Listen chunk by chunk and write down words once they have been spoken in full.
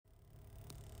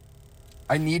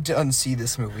I need to unsee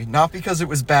this movie. Not because it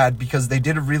was bad, because they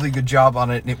did a really good job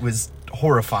on it and it was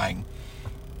horrifying.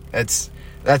 That's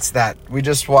that. We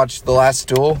just watched The Last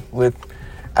Duel with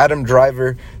Adam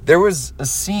Driver. There was a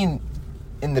scene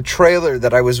in the trailer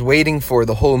that I was waiting for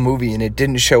the whole movie and it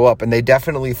didn't show up, and they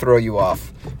definitely throw you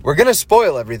off. We're gonna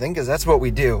spoil everything because that's what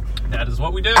we do. That is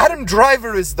what we do. Adam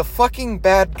Driver is the fucking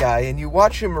bad guy, and you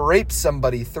watch him rape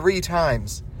somebody 3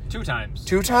 times. 2 times.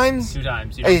 2 times? 2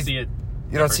 times. You don't see it.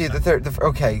 You don't see it the third.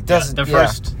 Okay, doesn't. The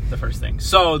first thing.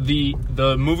 So the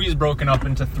movie is broken up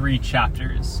into 3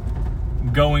 chapters,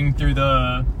 going through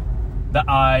the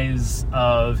eyes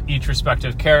of each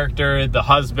respective character, the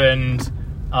husband,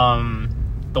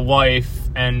 the wife,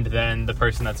 and then the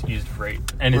person that's accused of rape.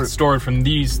 And it's stored from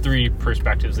these 3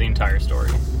 perspectives, the entire story.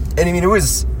 And I mean,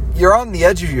 you're on the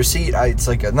edge of your seat. It's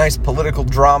like a nice political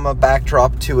drama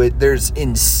backdrop to it. There's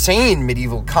insane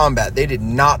medieval combat. They did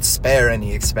not spare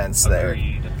any expense there.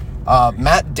 Agreed.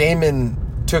 Matt Damon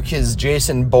took his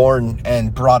Jason Bourne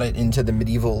and brought it into the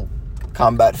medieval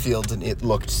combat field, and it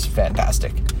looked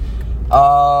fantastic.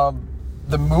 The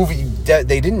movie,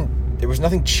 there was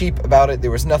nothing cheap about it.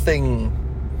 There was nothing...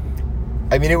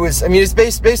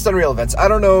 it's based on real events. I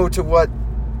don't know to what,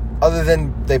 other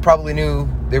than they probably knew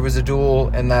there was a duel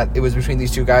and that it was between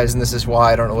these 2 guys, and this is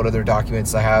why. I don't know what other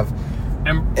documents I have.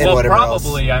 And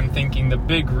probably else. I'm thinking the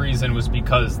big reason was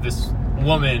because this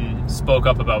woman spoke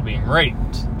up about being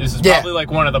raped. This is probably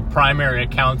like one of the primary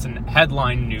accounts in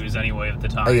headline news anyway at the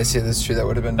time. I guess, yeah, that's true. That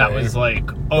would have been... That was like,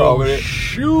 oh,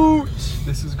 shoot,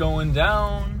 this is going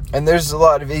down. And there's a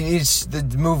lot of...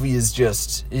 The movie is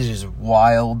just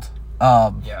wild.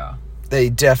 They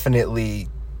definitely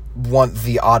want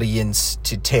the audience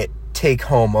to take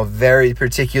home a very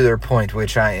particular point,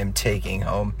 which I am taking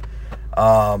home.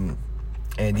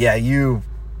 And yeah,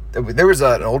 there was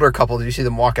an older couple. Did you see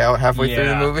them walk out halfway through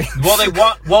the movie?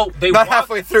 Well, they not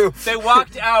halfway through. They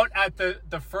walked out at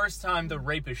the first time the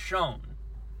rape is shown.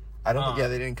 I don't think. Yeah,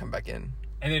 they didn't come back in.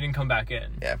 And they didn't come back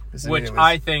in. Yeah,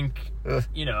 I think,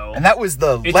 and that was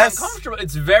it's uncomfortable.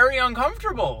 It's very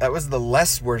uncomfortable. That was the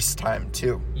less worst time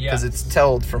too, because it's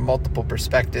told from multiple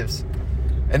perspectives,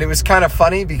 and it was kind of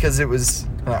funny because it was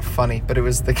not funny, but it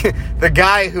was the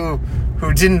guy who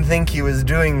didn't think he was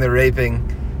doing the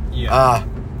raping. Yeah.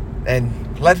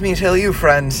 And let me tell you,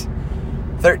 friend,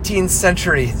 13th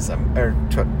century, or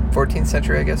 14th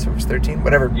century, I guess it was 13,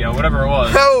 whatever. Yeah, whatever it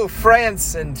was. Oh,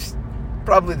 France and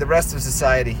probably the rest of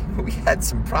society. We had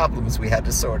some problems we had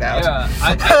to sort out. Yeah,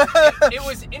 it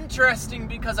was interesting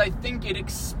because I think it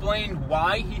explained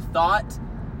why he thought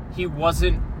he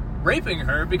wasn't raping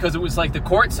her, because it was like the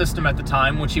court system at the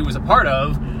time, which he was a part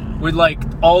of, where like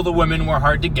all the women were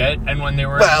hard to get, and when they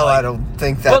were I don't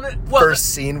think that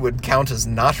first scene would count as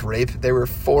not rape. There were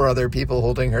 4 other people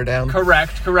holding her down.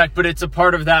 Correct, but it's a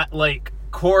part of that like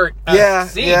court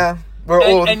scene. Yeah.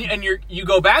 And you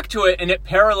go back to it, and it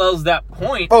parallels that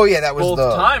point. Oh yeah, that was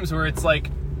both times where it's like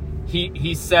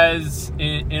he says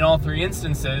in all 3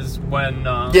 instances when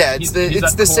it's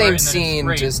the same scene,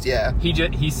 great, just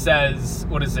he says,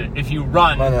 what is it? If you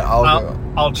run,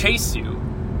 I'll chase you.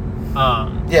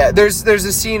 There's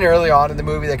a scene early on in the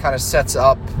movie that kind of sets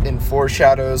up and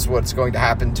foreshadows what's going to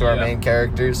happen to our main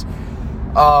characters.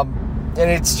 And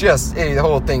it's just the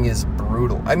whole thing is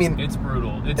brutal. I mean, it's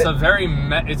brutal. It's a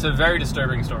very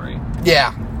disturbing story.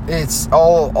 Yeah, it's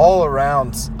all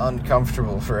around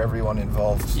uncomfortable for everyone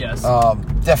involved. Yes.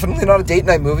 Definitely not a date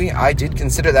night movie. I did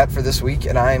consider that for this week,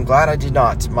 and I am glad I did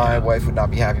not. My wife would not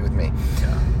be happy with me.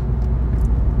 Yeah.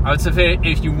 I would say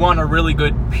if you want a really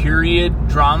good period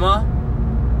drama,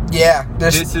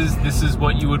 this is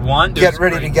what you would want. Get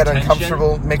ready to get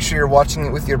uncomfortable. Make sure you're watching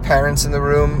it with your parents in the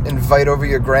room. Invite over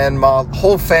your grandma,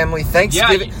 whole family.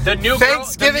 Thanksgiving. Yeah, the new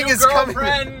Thanksgiving is coming.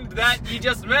 Girlfriend that you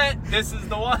just met. This is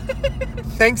the one.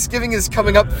 Thanksgiving is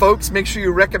coming up, folks. Make sure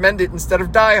you recommend it instead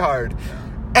of Die Hard.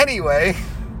 Anyway,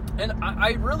 and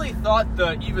I really thought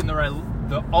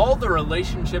all the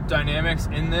relationship dynamics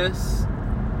in this,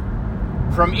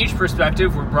 from each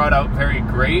perspective, were brought out very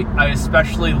great. I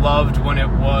especially loved when it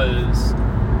was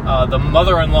the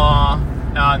mother-in-law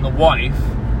and the wife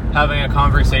having a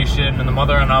conversation, and the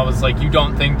mother-in-law was like, "You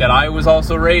don't think that I was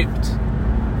also raped?"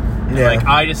 And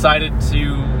I decided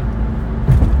to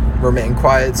remain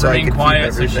quiet so she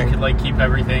could keep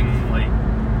everything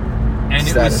and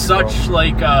it was such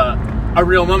a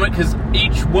real moment, because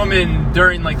each woman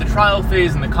during the trial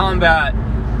phase and the combat,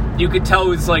 you could tell it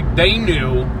was they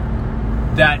knew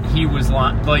that he was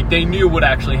they knew what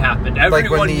actually happened.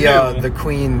 Everyone knew. The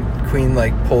queen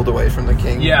pulled away from the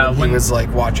king. Yeah, when he was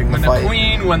watching the fight.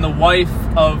 When the wife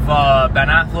of Ben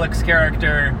Affleck's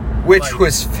character, which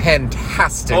was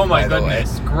fantastic. Oh my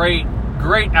goodness, great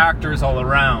great actors all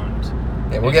around.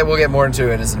 Yeah, we'll get more into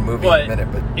it as a movie in a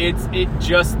minute, but it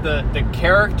just the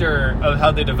character of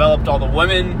how they developed all the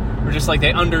women were just like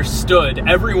they understood.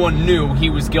 Everyone knew he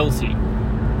was guilty,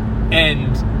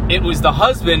 and it was the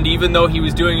husband, even though he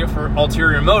was doing it for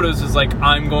ulterior motives, was like,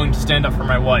 I'm going to stand up for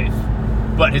my wife,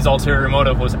 but his ulterior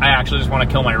motive was, I actually just want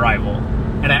to kill my rival,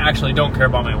 and I actually don't care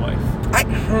about my wife.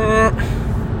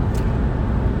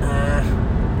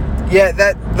 Yeah,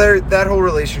 that whole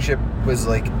relationship was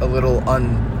like a little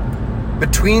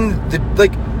between the,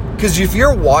 like, because if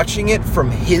you're watching it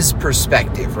from his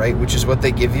perspective, right, which is what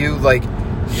they give you, like,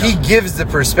 he gives the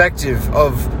perspective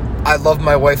of, I love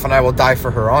my wife and I will die for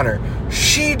her honor.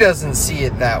 She doesn't see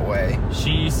it that way.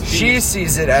 She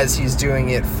sees it as he's doing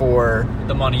it for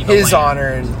the money, his honor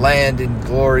and land and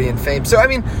glory and fame. So, I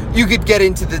mean, you could get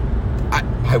into the,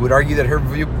 I would argue that her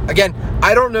view, again,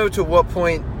 I don't know to what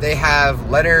point they have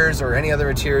letters or any other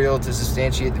material to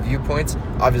substantiate the viewpoints.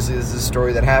 Obviously, this is a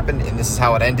story that happened, and this is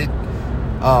how it ended.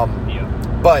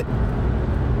 But,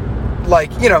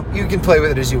 like, you know, you can play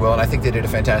with it as you will, and I think they did a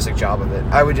fantastic job of it.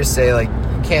 I would just say, like,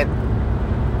 you can't,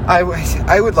 I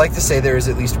would like to say there is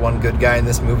at least one good guy in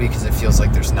this movie, because it feels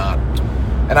like there's not.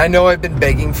 And I know I've been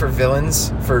begging for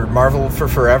villains for Marvel for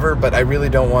forever, but I really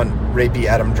don't want rapey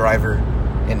Adam Driver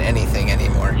in anything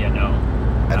anymore. Yeah, no.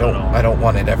 I don't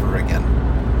want it ever again.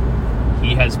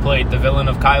 He has played the villain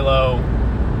of Kylo.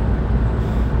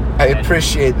 I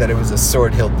appreciate that it was a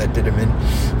sword hilt that did him in.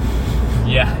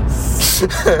 Yes.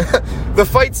 The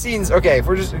fight scenes, okay, if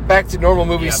we're just back to normal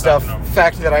movie stuff,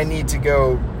 fact that I need to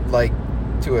go, like,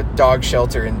 to a dog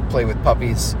shelter and play with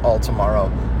puppies all tomorrow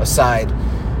aside,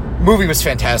 movie was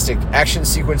fantastic. Action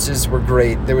sequences were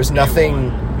great. There was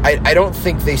nothing, I don't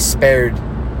think they spared,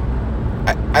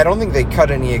 I don't think they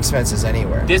cut any expenses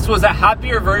anywhere. This was a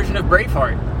happier version of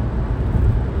Braveheart.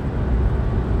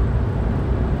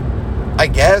 I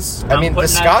guess. I mean, the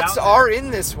Scots are in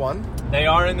this one. They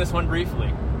are in this one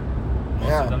briefly.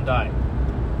 Most of them die.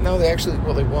 No, they actually,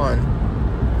 they won.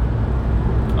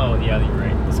 Oh, yeah, you're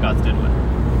right. The Scots did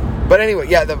win. But anyway,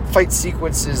 yeah, the fight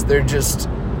sequences, they're just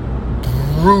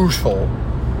brutal.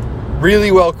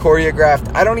 Really well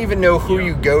choreographed. I don't even know who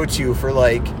you go to for,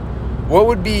 like, what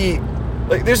would be...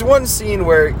 Like, there's one scene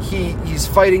where he's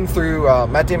fighting through,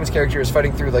 Matt Damon's character is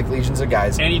fighting through, like, legions of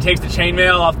guys. And he takes the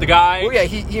chainmail off the guy. Oh, yeah,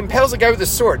 he impales a guy with a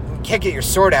sword. You can't get your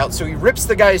sword out, so he rips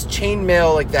the guy's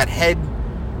chainmail, like that head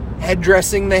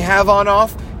dressing they have on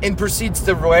off, and proceeds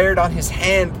to wear it on his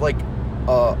hand like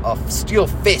a steel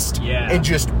fist. Yeah. And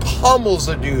just pummels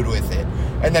a dude with it.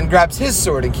 And then grabs his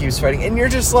sword and keeps fighting. And you're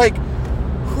just like,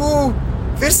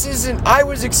 this isn't... I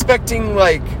was expecting,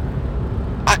 like...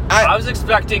 I was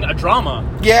expecting a drama.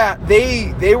 Yeah,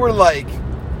 they were like,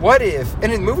 what if?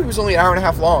 And the movie was only an hour and a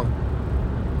half long.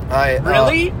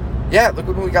 Really? Yeah, look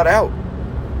when we got out.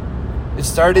 It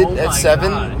started at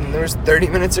 7, God. and there was 30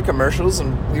 minutes of commercials,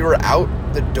 and we were out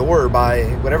the door by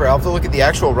whatever. I'll have to look at the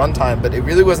actual runtime, but it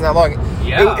really wasn't that long.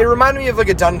 Yeah. It reminded me of like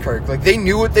a Dunkirk. Like, they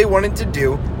knew what they wanted to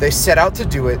do, they set out to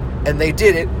do it, and they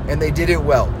did it, and they did it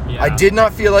well. Yeah. I did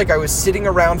not feel like I was sitting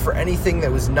around for anything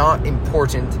that was not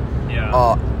important.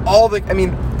 Yeah.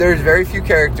 There's very few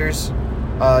characters.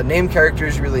 Named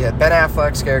characters really had Ben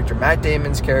Affleck's character, Matt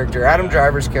Damon's character, Adam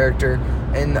Driver's character,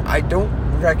 and I don't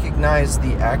recognize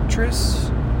the actress.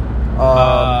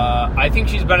 I think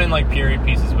she's been in like period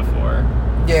pieces before.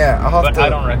 Yeah, I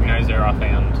don't recognize her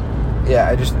offhand. Yeah,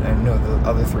 I know the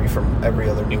other three from every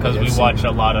other movie. Because we watch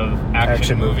a lot of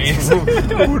action movies. Who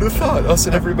would have thought? Us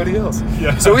and everybody else.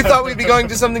 Yeah. So we thought we'd be going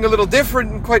to something a little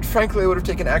different, and quite frankly, I would have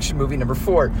taken action movie number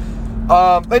 4.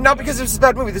 But not because this is a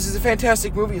bad movie. This is a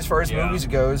fantastic movie as far as movies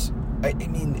goes. I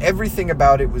mean, everything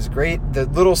about it was great. The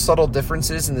little subtle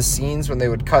differences in the scenes when they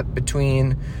would cut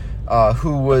between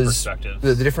who was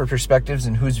the different perspectives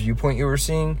and whose viewpoint you were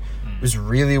seeing was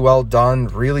really well done.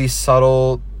 Really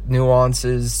subtle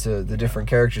nuances to the different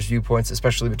characters' viewpoints,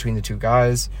 especially between the two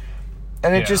guys.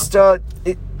 And it just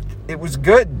it was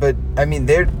good. But I mean,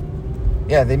 they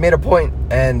made a point,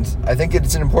 and I think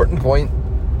it's an important point.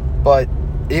 But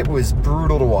it was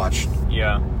brutal to watch.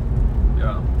 Yeah.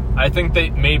 I think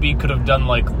they maybe could have done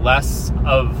like less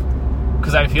of,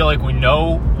 because I feel like we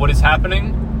know what is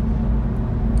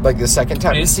happening. Like the second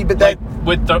time you see, but like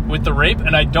with the rape,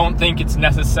 and I don't think it's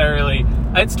necessarily,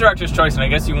 it's director's choice, and I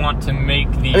guess you want to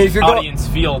make the audience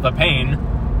feel the pain,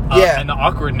 and the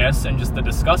awkwardness, and just the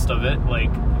disgust of it. Like,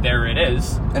 there it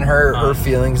is, and her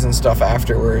feelings and stuff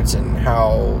afterwards, and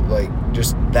how, like,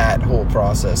 just that whole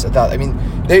process. I mean,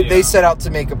 they set out to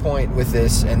make a point with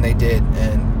this, and they did,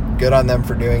 and good on them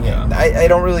for doing it. I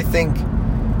don't really think,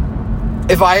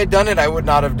 if I had done it, I would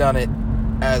not have done it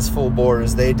as full bore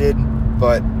as they did.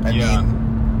 but I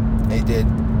mean, they did.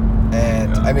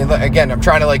 And I mean, again, I'm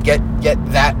trying to like get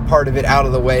that part of it out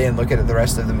of the way and look at the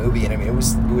rest of the movie, and I mean, it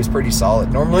was pretty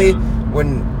solid. Normally,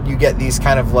 when you get these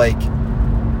kind of like,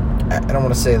 I don't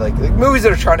want to say like movies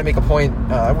that are trying to make a point,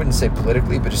 I wouldn't say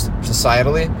politically, but just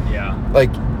societally. Yeah.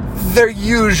 Like, they're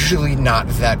usually not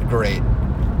that great.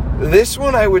 This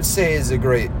one, I would say, is a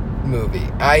great movie.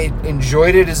 I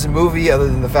enjoyed it as a movie, other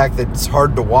than the fact that it's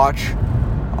hard to watch.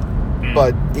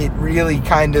 But it really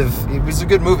it was a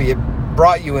good movie. It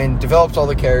brought you in, developed all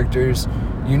the characters.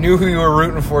 You knew who you were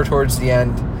rooting for towards the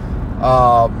end.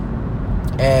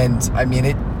 And, I mean,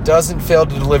 it doesn't fail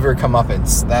to deliver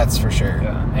comeuppance, that's for sure.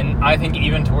 Yeah. And I think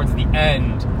even towards the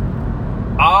end,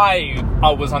 I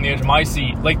was on the edge of my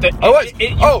seat. Like,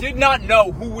 you did not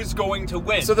know who was going to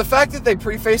win. So the fact that they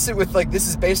preface it with, like, this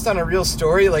is based on a real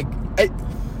story, like,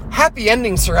 happy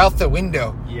endings are out the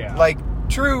window. Yeah. Like,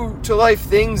 true to life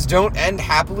things don't end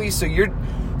happily, so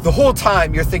the whole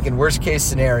time you're thinking worst case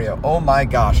scenario. Oh my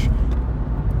gosh.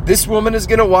 This woman is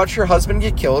going to watch her husband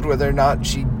get killed, whether or not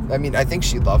I think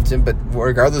she loved him, but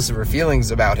regardless of her feelings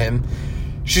about him,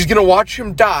 she's going to watch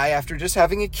him die after just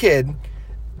having a kid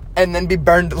and then be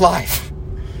burned alive.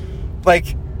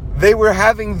 Like, they were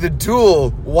having the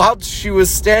duel whilst she was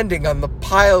standing on the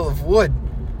pile of wood.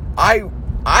 I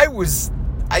was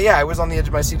on the edge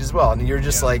of my seat as well. And you're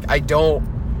just like,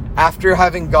 after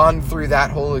having gone through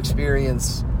that whole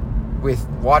experience with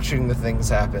watching the things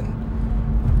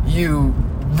happen, you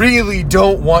really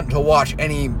don't want to watch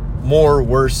any more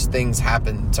worse things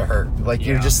happen to her. Like,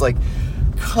 you're just like,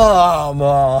 come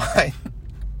on.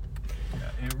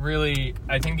 It really,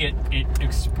 I think it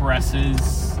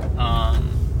expresses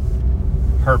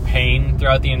her pain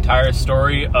throughout the entire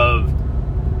story of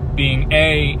being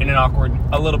in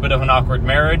a little bit of an awkward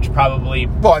marriage, probably.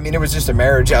 Well, I mean, it was just a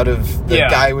marriage out of the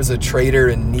guy was a traitor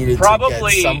and needed to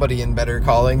get somebody in better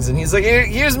callings, and he's like,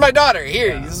 here's my daughter,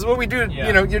 this is what we do. Yeah.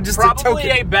 You know, you're just probably a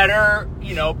token. a better,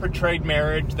 portrayed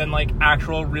marriage than like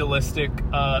actual realistic,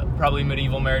 probably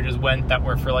medieval marriages went that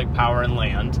were for like power and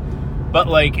land. But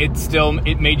like,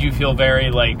 it made you feel very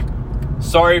like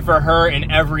sorry for her in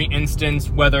every instance,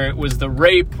 whether it was the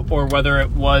rape or whether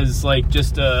it was like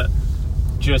just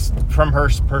from her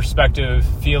perspective,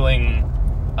 feeling,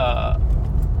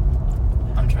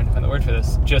 I'm trying to find the word for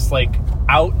this, just like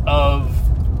out of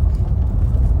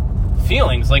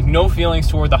feelings, like no feelings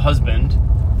toward the husband,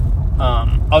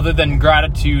 other than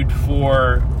gratitude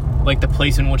for like the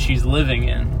place in which she's living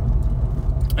in,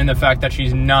 and the fact that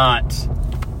she's not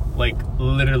like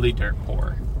literally dirt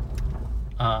poor,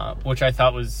 which I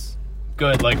thought was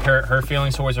good. Like her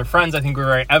feelings towards her friends, I think, were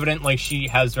very evident. Like, she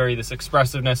has this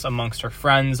expressiveness amongst her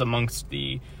friends, amongst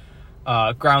the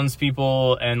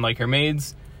groundspeople and like her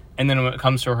maids. And then when it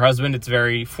comes to her husband, it's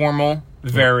very formal,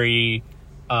 very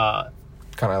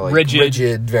kind of like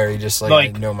rigid, very just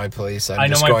like I know my place. I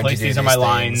know my place. These are my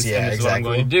lines. Yeah, and this is what I'm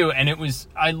going to do. And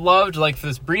I loved, like, for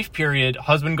this brief period,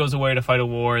 husband goes away to fight a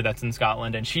war that's in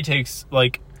Scotland, and she takes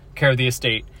like care of the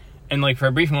estate. And like for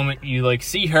a brief moment, you like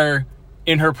see her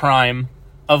in her prime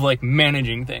of like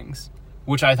managing things,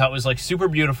 which I thought was like super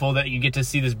beautiful, that you get to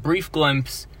see this brief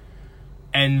glimpse,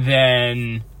 and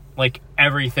then like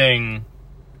everything,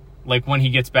 like when he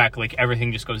gets back, like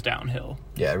everything just goes downhill.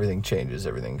 Yeah, everything changes,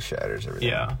 everything shatters, everything.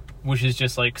 Yeah, which is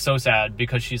just like so sad,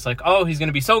 because she's like, oh, he's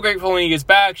gonna be so grateful when he gets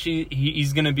back.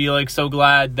 He's gonna be like so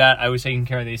glad that I was taking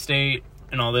care of the estate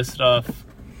and all this stuff.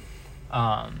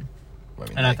 I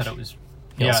thought it was.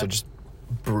 He also just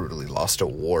brutally lost a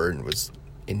war and was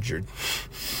injured.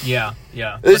 Yeah.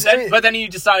 But then he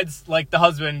decides, like, the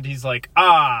husband, he's like,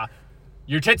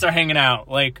 your tits are hanging out.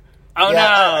 Like, oh no.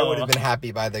 I would have been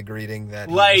happy by the greeting that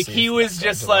he was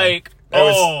just like,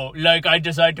 like, I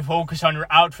decided to focus on your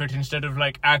outfit instead of,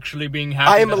 like, actually being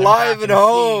happy. I am alive and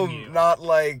home. Not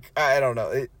like, I don't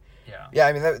know. Yeah,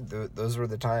 I mean, those were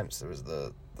the times. There was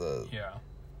the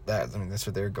that's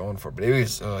what they were going for. But it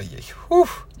was,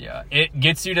 Yeah, it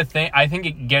gets you to think. I think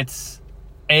it gets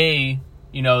I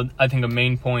think a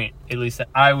main point, at least that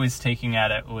I was taking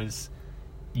at it, was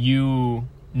you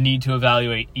need to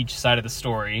evaluate each side of the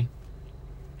story,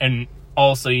 and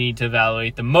also you need to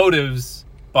evaluate the motives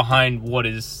behind what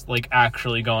is like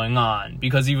actually going on.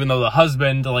 Because even though the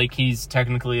husband, like, he's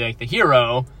technically like the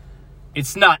hero,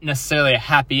 it's not necessarily a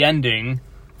happy ending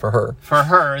for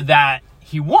her that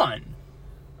he won.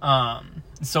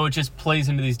 So it just plays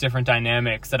into these different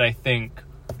dynamics that I think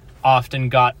often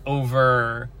got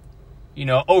overlooked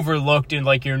in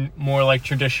like your more like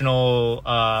traditional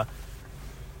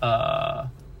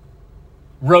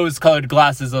rose-colored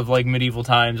glasses of like medieval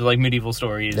times or like medieval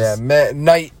stories. Yeah,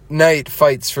 Knight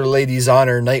fights for Lady's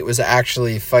honor. Knight was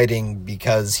actually fighting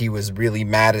because he was really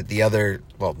mad at the other,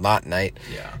 well, not Knight,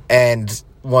 and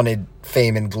wanted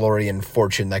fame and glory and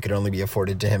fortune that could only be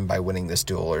afforded to him by winning this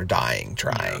duel or dying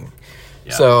trying.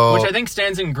 Yeah. So, which I think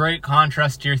stands in great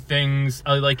contrast to your things,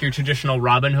 like your traditional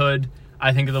Robin Hood.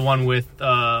 I think of the one with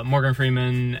Morgan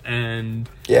Freeman and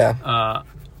Kevin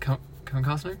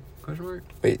Costner? Question mark?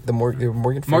 Wait, the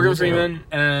Morgan Freeman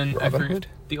and Robin Hood?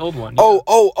 The old one. Yeah. I'm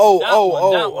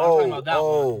talking about that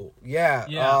one.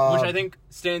 Yeah. Which I think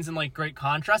stands in like great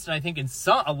contrast, and I think in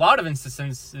a lot of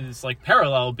instances is like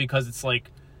parallel because it's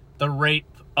like the rape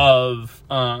of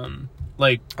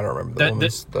like I don't remember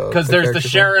because there's the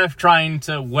sheriff trying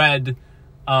to wed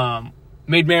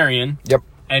Maid Marian. Yep.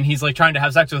 And he's like trying to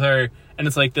have sex with her, and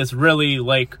it's like this really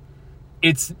like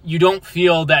you don't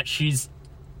feel that she's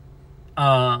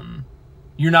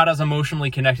you're not as emotionally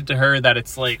connected to her, that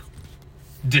it's like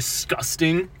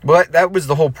disgusting. But that was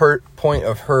the whole point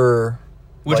of her,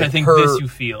 which like, I think this you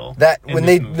feel that when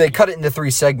they cut it into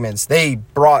 3 segments, they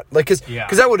brought like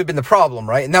because that would have been the problem,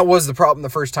 right? And that was the problem the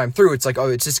first time through. It's like, oh,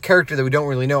 it's this character that we don't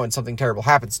really know, and something terrible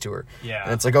happens to her. Yeah,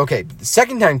 and it's like, okay, the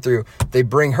second time through, they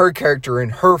bring her character in,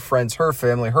 her friends, her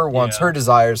family, her wants, her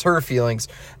desires, her feelings,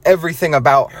 everything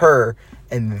about her,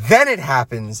 and then it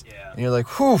happens, and you're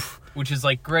like, whew. Which is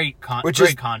like great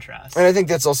contrast. And I think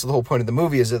that's also the whole point of the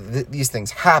movie is that these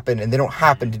things happen, and they don't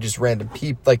happen to just random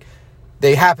people. Like,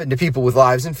 they happen to people with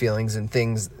lives and feelings and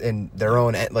things in their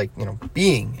own, like, you know,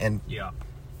 being. And, you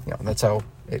know, that's how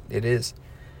it is.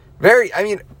 I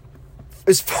mean,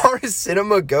 as far as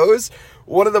cinema goes,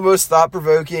 one of the most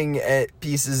thought-provoking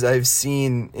pieces I've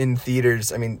seen in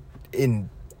theaters, I mean, in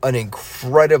an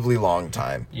incredibly long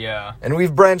time. Yeah. And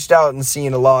we've branched out and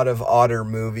seen a lot of odder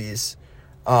movies.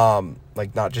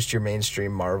 Like not just your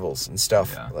mainstream Marvels and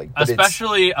stuff, like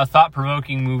especially a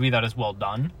thought-provoking movie that is well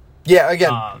done. Yeah,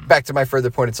 again, back to my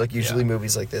further point, it's like usually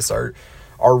movies like this are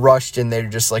rushed, and they're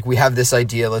just like, we have this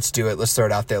idea, let's do it, let's throw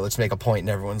it out there, let's make a point, and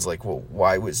everyone's like, well,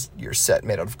 why was your set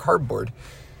made out of cardboard?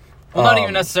 Well, not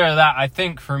even necessarily that. I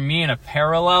think for me, in a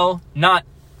parallel, not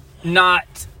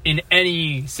in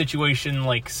any situation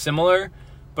like similar,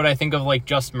 but I think of like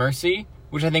Just Mercy,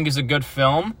 which I think is a good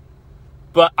film.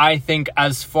 But I think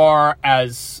as far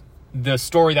as the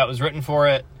story that was written for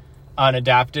it and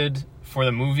adapted for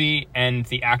the movie and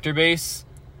the actor base,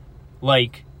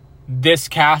 like, this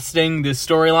casting, this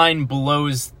storyline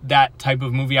blows that type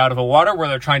of movie out of the water, where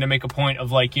they're trying to make a point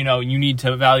of, like, you know, you need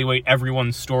to evaluate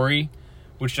everyone's story,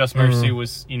 which Just Mercy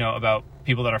was, you know, about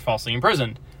people that are falsely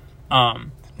imprisoned,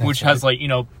 which has, like, you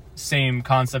know, same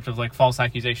concept of, like, false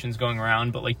accusations going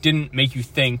around, but, like, didn't make you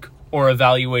think or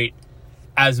evaluate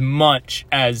as much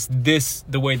as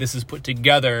the way this is put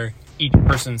together, each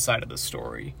person's side of the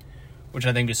story, which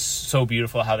I think is so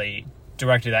beautiful how they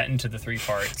directed that into the 3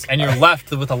 parts. And you're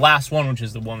left with the last one, which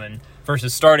is the woman,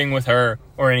 versus starting with her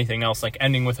or anything else. Like,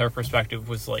 ending with her perspective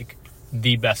was like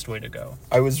the best way to go.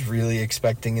 I was really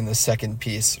expecting in the second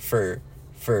piece for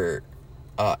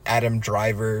Adam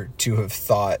Driver to have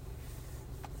thought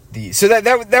so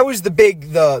that was the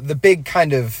big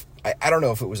kind of, I don't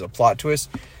know if it was a plot twist,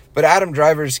 but Adam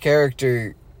Driver's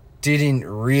character didn't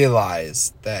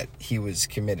realize that he was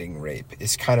committing rape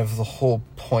is kind of the whole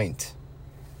point,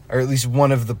 or at least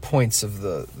one of the points of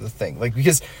the thing. Like,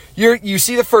 because you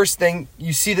see the first thing,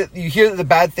 you hear that the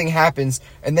bad thing happens,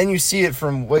 and then you see it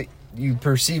from what you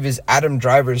perceive as Adam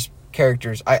Driver's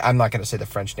characters. I'm not going to say the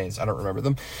French names, I don't remember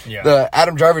them. Yeah. The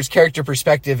Adam Driver's character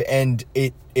perspective, and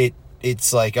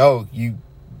it's like, oh, you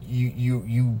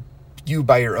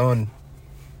by your own,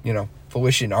 you know,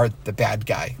 volition are the bad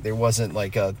guy. There wasn't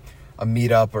like a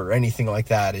meetup or anything like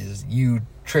that. Is you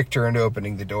tricked her into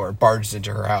opening the door, barged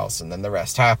into her house, and then the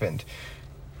rest happened.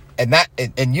 And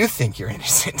and you think you're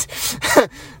innocent.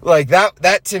 Like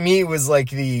that to me was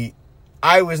like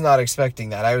I was not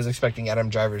expecting that. I was expecting Adam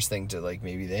Driver's thing to, like,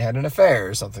 maybe they had an affair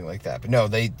or something like that. But no,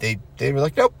 they were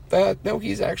like, nope, no,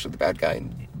 he's actually the bad guy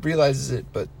and realizes it,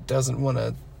 but doesn't want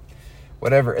to,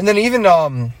 whatever. And then even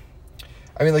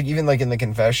I mean, like, even like in the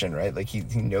confession, right? Like, he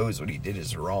knows what he did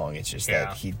is wrong. It's just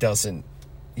that he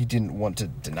didn't want to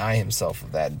deny himself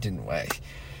of that. Didn't way.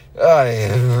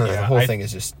 The whole thing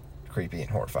is just creepy and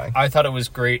horrifying. I thought it was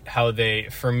great how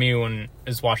for me, when I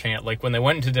was watching it, like, when they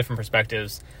went into different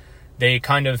perspectives, they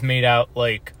kind of made out,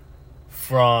 like,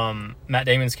 from Matt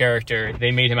Damon's character,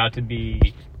 they made him out to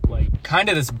be, like, kind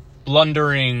of this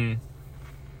blundering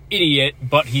idiot,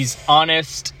 but he's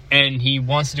honest, and he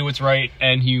wants to do what's right,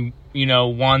 and he, you know,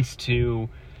 wants to,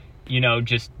 you know,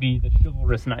 just be the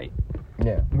chivalrous knight.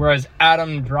 Yeah. Whereas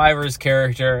Adam Driver's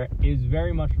character is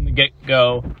very much from the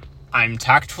get-go, I'm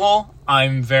tactful,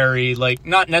 I'm very, like,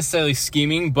 not necessarily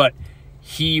scheming, but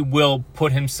he will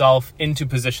put himself into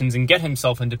positions and get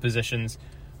himself into positions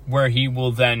where he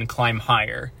will then climb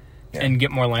higher and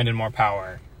get more land and more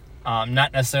power.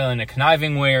 Not necessarily in a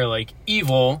conniving way or, like,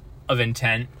 evil of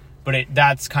intent, but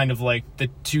that's kind of, like, the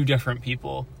two different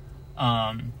people.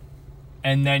 And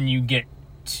then you get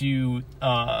to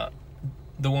the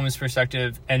woman's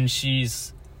perspective, and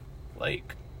she's,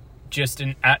 like, just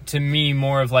to me,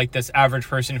 more of, like, this average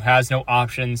person who has no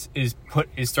options, is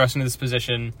thrust into this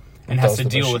position and has to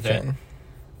deal with it.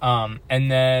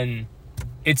 And then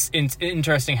it's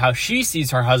interesting how she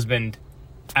sees her husband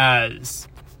as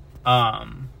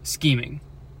scheming.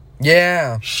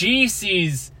 Yeah. She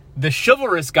sees the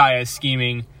chivalrous guy as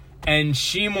scheming, and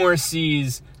she more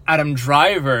sees Adam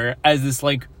Driver as this,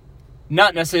 like,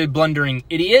 not necessarily blundering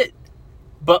idiot,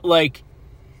 but, like,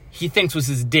 he thinks was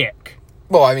his dick.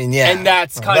 Well, I mean, yeah. And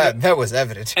that's that was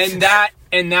evident.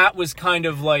 And that was kind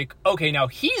of like, okay, now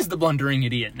he's the blundering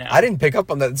idiot now. I didn't pick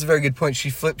up on that. It's a very good point. She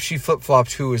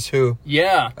flip-flopped who was who.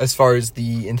 Yeah. As far as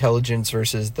the intelligence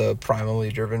versus the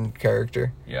primally driven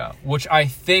character. Yeah. Which I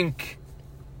think,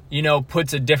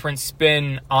 puts a different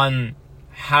spin on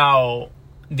how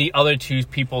the other two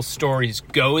people's stories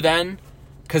go then.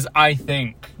 Because I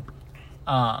think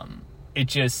it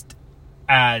just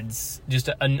adds just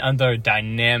another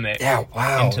dynamic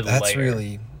into the that's layer.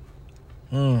 Really...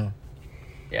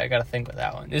 Yeah, I gotta think with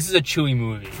that one. This is a chewy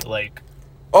movie, like...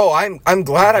 Oh, I'm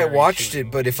glad I Very watched chewy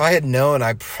it, but if I had known,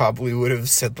 I probably would have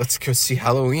said, let's go see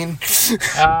Halloween.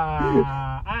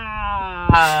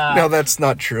 No, that's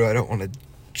not true. I don't want to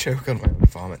choke on my own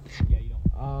vomit. Yeah, you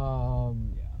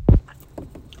don't.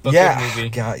 But Yeah. good movie.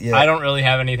 God, yeah. I don't really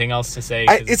have anything else to say.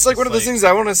 It's like one of those things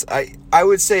I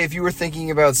would say if you were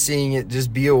thinking about seeing it,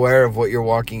 just be aware of what you're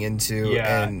walking into.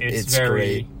 Yeah, and it's great.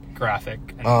 very graphic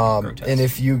and grotesque. And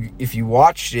if you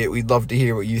watched it, we'd love to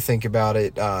hear what you think about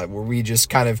it. Were we just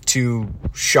kind of too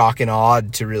shock and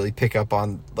awed to really pick up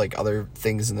on, like, other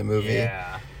things in the movie?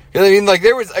 Yeah. I mean, like,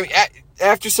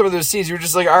 after some of those scenes, you were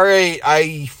just like, all right,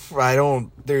 I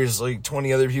don't, there's like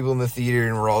 20 other people in the theater,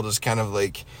 and we're all just kind of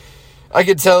like, I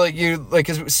could tell, like,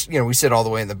 because, we sit all the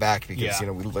way in the back because, we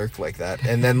lurk like that.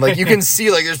 And then, like, you can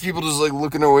see, like, there's people just, like,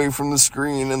 looking away from the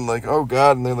screen and, like, oh,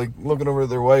 God. And they're, like, looking over at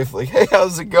their wife, like, hey,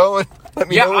 how's it going? Let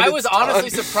me know when I it's was done. honestly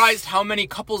surprised how many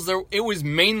couples it was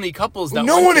mainly couples that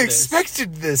No went one to this.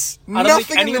 expected this. I don't think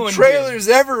Nothing in the anyone trailers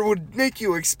ever would make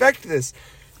you expect this.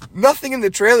 Nothing in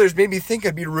the trailers made me think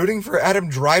I'd be rooting for Adam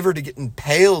Driver to get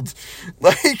impaled.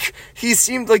 Like, he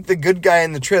seemed like the good guy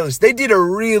in the trailers. They did a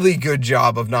really good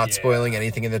job of not spoiling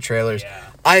anything in the trailers.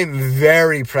 Yeah. I'm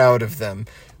very proud of them.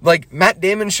 Like, Matt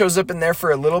Damon shows up in there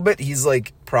for a little bit. He's,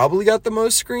 like, probably got the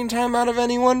most screen time out of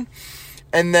anyone.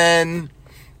 And then...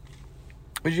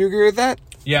 Would you agree with that?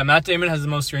 Yeah, Matt Damon has the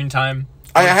most screen time.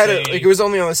 It was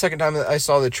only on the second time that I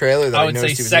saw the trailer that I would say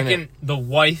noticed he was in second, it. the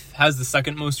wife has the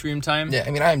second most screen time. Yeah,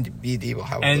 I mean, IMDb will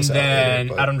have And those out then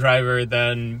later, but... Adam Driver,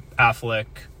 then Affleck.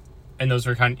 And those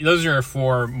are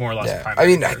four more or less primary I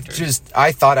mean, characters.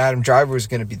 I thought Adam Driver was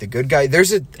going to be the good guy.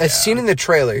 There's a scene in the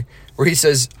trailer where he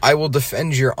says, I will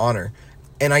defend your honor.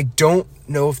 And I don't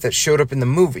know if that showed up in the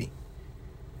movie.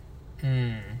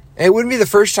 And it wouldn't be the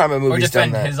first time a movie's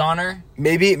done that. Or defend his honor?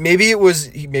 Maybe he was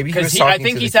talking I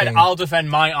think to he the said, king. I'll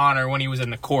defend my honor when he was in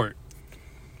the court.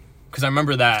 Because I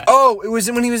remember that. Oh, it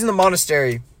was when he was in the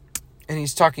monastery. And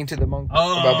he's talking to the monk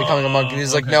about becoming a monk. And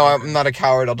he's like, no, I'm not a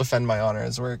coward. I'll defend my honor.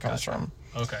 Is where it comes from.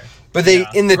 Okay. But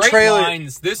in the great trailer...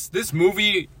 lines. This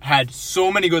movie had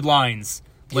so many good lines.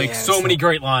 Like, so many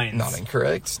great lines. Not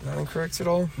incorrect. Not incorrect at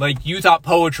all. Like, you thought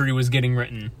poetry was getting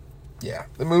written. Yeah.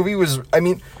 The movie was... I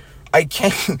mean... I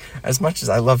can't, as much as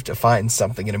I love to find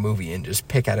something in a movie and just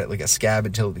pick at it like a scab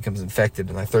until it becomes infected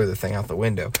and I throw the thing out the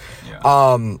window. Yeah.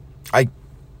 I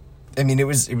mean, it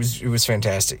was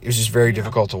fantastic. It was just very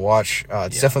difficult to watch.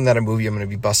 It's definitely not a movie I'm going to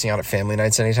be busting out at family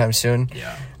nights anytime soon.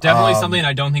 Yeah. Definitely something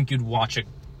I don't think you'd watch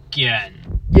again.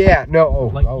 Yeah, no.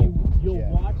 You'll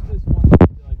watch this one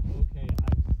and be like, okay,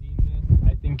 I've seen this.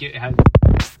 I think it has,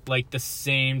 like, the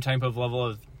same type of level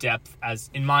of depth as,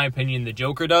 in my opinion, the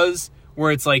Joker does.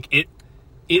 Where it's like, it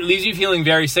leaves you feeling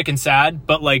very sick and sad,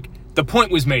 but, like, the point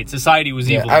was made. Society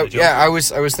was evil. I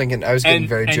was thinking, I was getting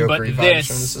very Joker-y vibes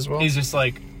from this as well. He's just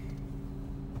like,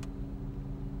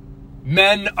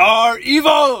 men are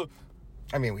evil!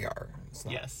 I mean, we are. It's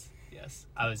not... Yes.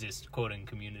 I was just quoting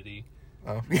Community.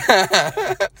 Oh.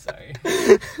 Sorry.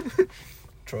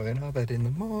 Troy and Hobbit in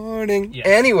the morning. Yes.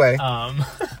 Anyway.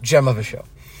 Gem of a show.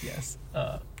 Yes.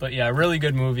 But yeah, really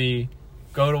good movie.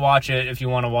 go to watch it if you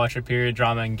want to watch a period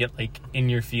drama and get like in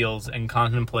your feels and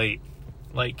contemplate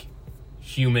like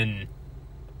human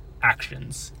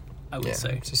actions, I would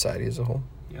say. Society as a whole.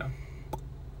 Yeah.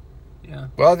 Yeah.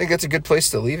 Well, I think that's a good place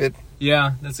to leave it.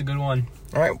 Yeah, that's a good one.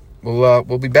 All right.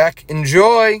 We'll be back.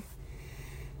 Enjoy.